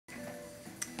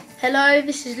Hello,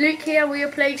 this is Luke here. We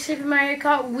are playing Super Mario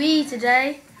Kart Wii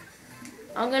today.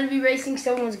 I'm going to be racing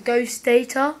someone's Ghost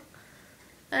Data.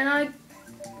 And I'm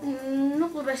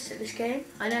not the best at this game.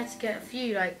 I know how to get a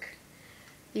few like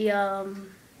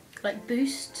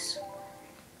boosts,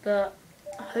 but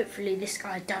hopefully this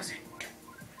guy doesn't.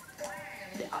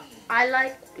 I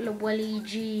like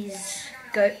Luigi's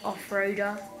Goat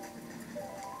Off-Roader.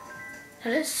 So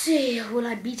let's see, will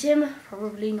I beat him?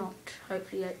 Probably not.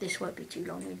 Hopefully this won't be too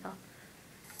long either.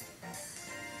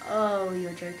 Oh,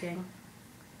 you're joking.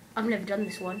 I've never done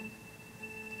this one.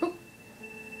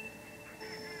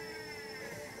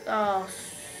 Oh.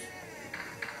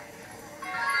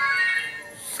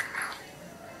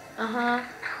 Uh-huh.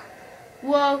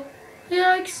 Whoa.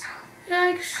 Yikes.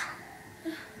 Yikes.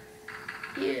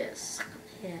 Yes.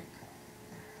 Yeah.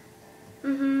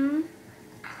 Mm-hmm.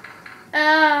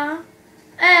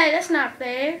 Hey, that's not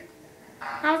fair.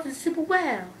 I was super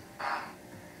well.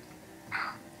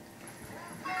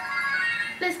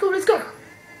 Let's go, let's go.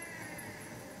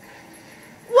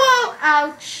 Whoa,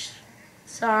 ouch.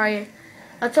 Sorry.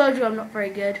 I told you I'm not very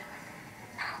good.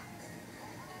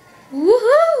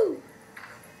 Woohoo!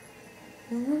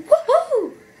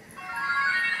 Woohoo!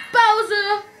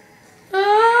 Bowser!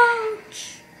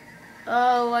 Ouch!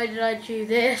 Oh, why did I do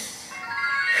this?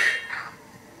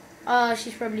 Oh,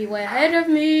 she's probably way ahead of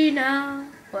me now.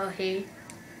 Well, he's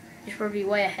probably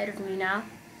way ahead of me now.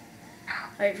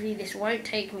 Hopefully this won't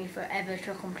take me forever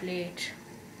to complete.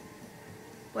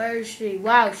 Where is she?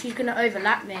 Wow, she's going to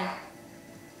overlap me.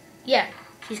 Yeah,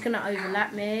 she's going to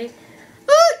overlap me.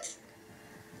 Ouch!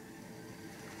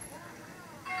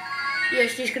 Yeah,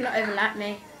 she's going to overlap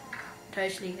me.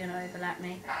 Totally going to overlap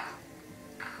me.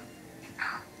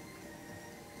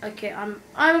 Okay, I'm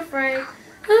afraid.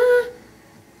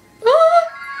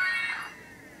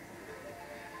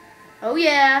 Oh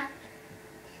yeah.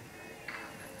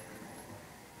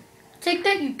 Take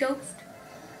that, you ghost.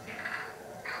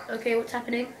 Okay, what's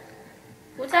happening?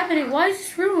 What's happening? Why is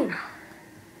this room?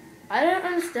 I don't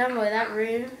understand why that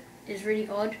room is really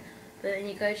odd, but then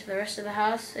you go to the rest of the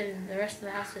house and the rest of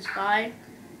the house is fine.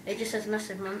 It just has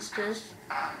massive monsters.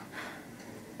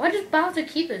 Why does Bowser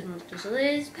keep those monsters? Are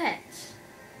they his pets?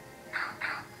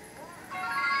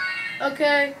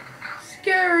 Okay,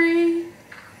 scary.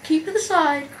 Keep to the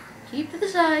side. Keep to the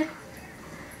side.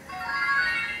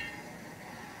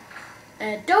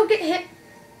 And don't get hit.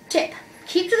 Tip.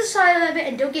 Keep to the side a little bit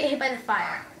and don't get hit by the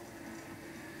fire.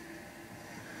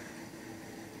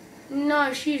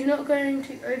 No, she's not going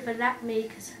to overlap me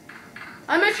because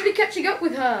I'm actually catching up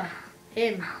with her.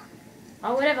 Him.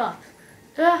 Or whatever.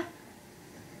 Yeah,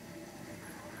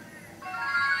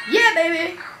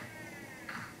 baby.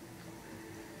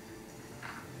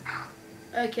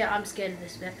 Okay, I'm scared of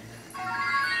this bit.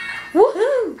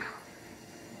 Woohoo!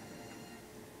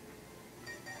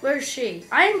 Where is she?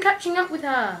 I am catching up with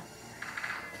her.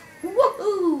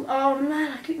 Woohoo! Oh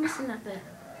man, I keep missing that bit.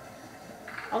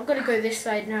 I'm gonna go this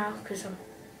side now because I'm.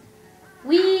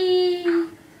 Wee!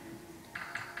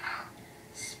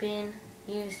 Spin,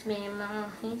 you spin my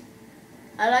head.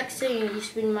 I like singing you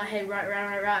spin my head right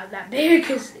round, right round that bit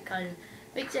because it kind of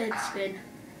makes your head spin.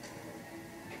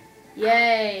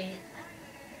 Yay!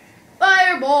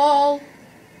 Fireball!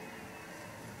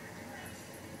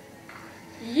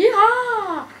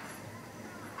 Yeah!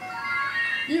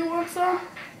 You want some?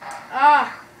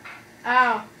 Ah!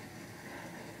 Ow.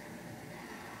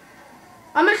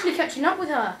 I'm actually catching up with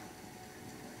her.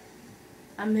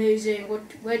 Amazing.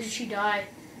 Where did she die?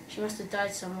 She must have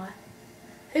died somewhere.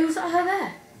 Hey, was that her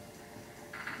there?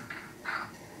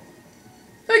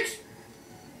 Thanks!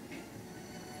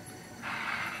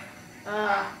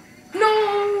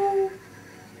 No!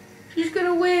 She's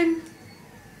gonna win.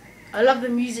 I love the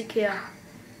music here.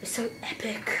 It's so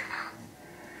epic.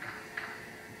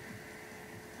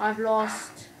 I've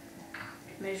lost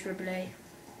miserably.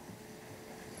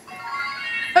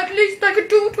 At least I can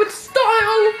do it with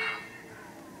style.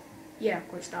 Yeah,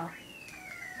 with style.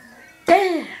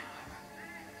 Damn.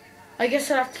 I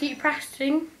guess I'll have to keep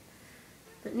practicing.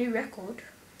 That new record.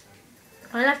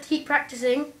 I'll have to keep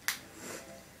practicing.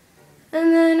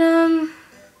 And then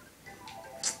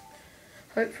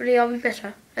hopefully I'll be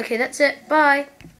better. Okay, that's it. Bye.